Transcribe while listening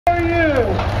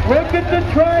Look at the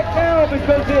track now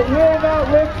because it will not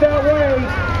look that way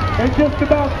in just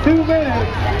about 2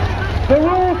 minutes. The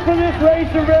rules for this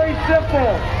race are very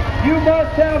simple. You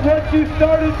must have what you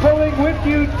started pulling with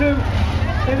you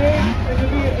in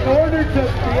order to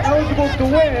be eligible to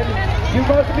win. You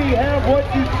must have what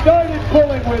you started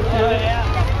pulling with you.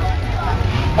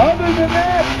 Other than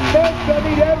that, folks, I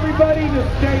need everybody to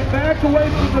stay back away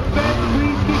from the fence.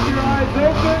 Please keep your eyes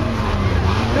open.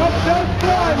 Jump does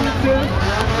fly with this.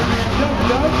 Jump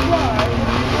does fly.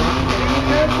 Be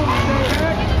careful, stay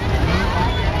back.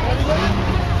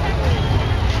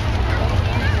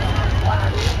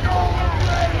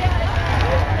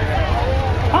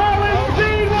 Holland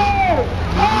Speedway!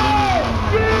 Are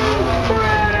you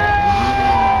ready?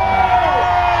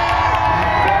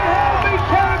 Then help me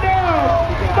count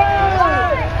down.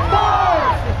 5, 4,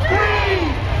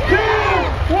 3, 2,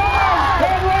 1,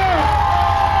 and run!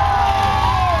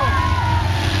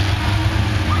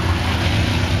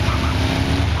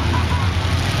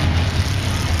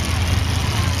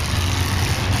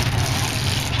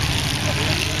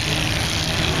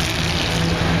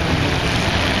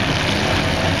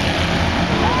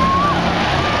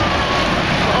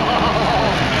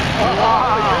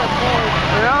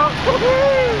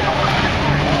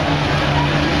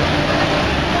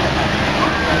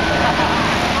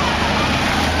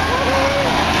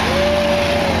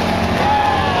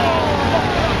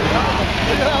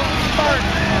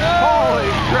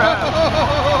 Holy crap!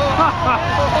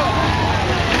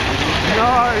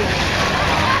 Nice!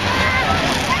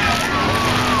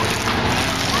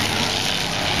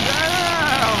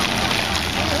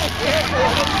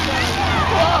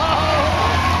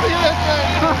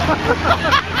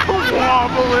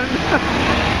 Wobbling!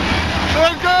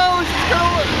 There it goes! It's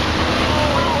going!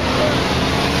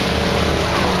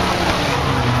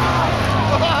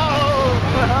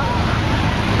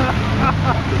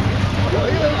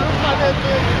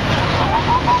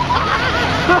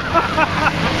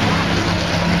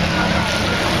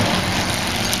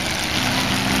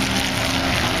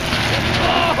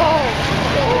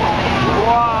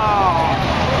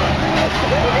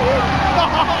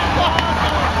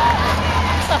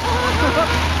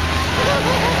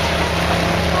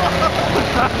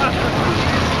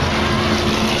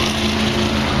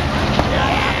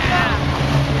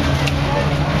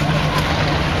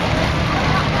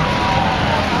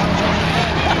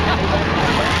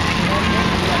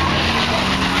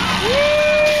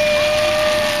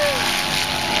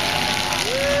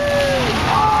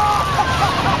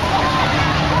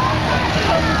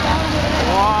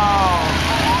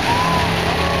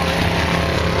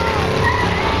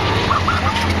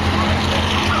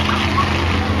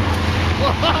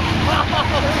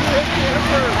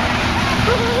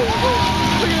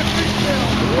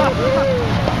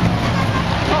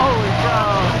 Holy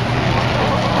cow!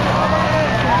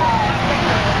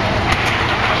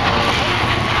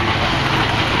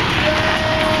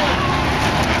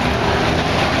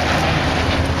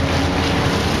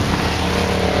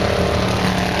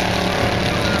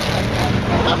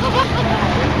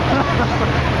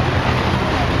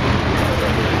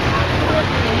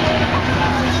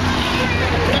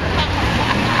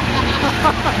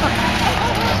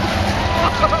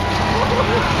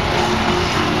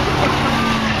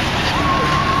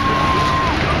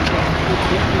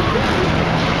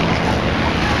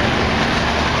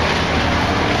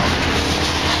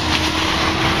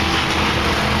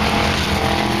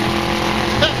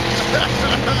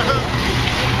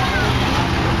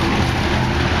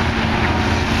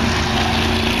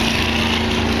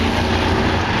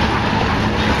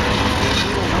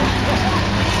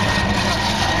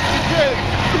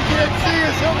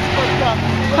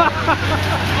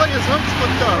 Look, his hook's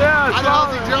flipped up. Yeah,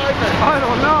 how's he driving? I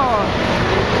don't know.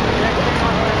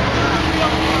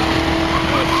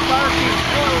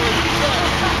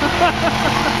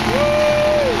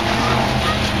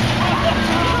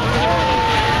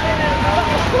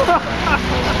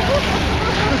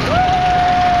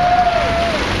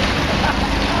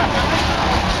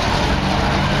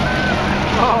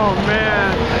 Oh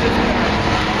man.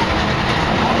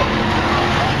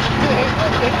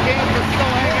 The game is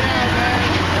still hanging out, man.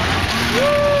 Woo!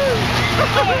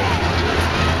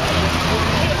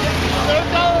 There it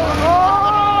goes!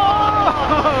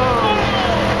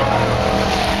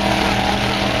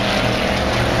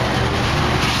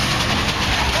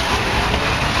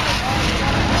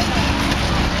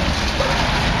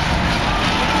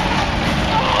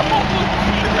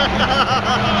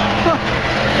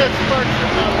 It sparks in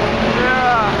that one.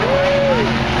 Yeah.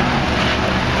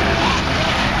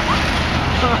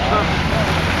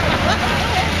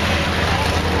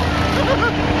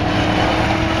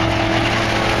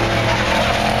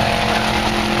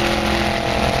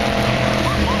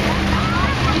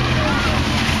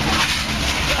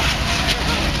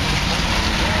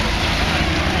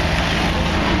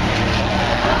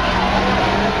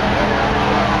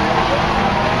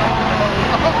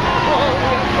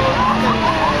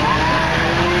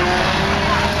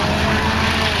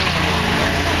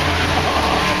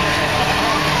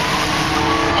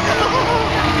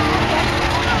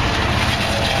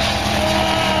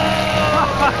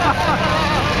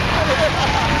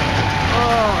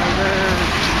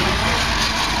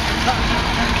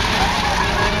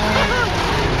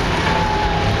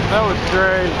 That was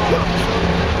great.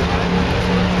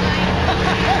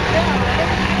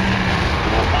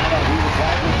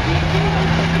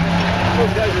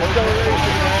 Those guys are still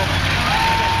racing, man.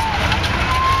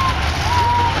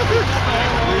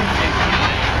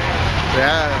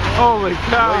 Yeah. Holy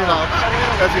cow. Well, you know,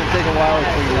 that's going to take a while to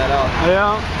clean that out.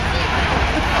 Yeah.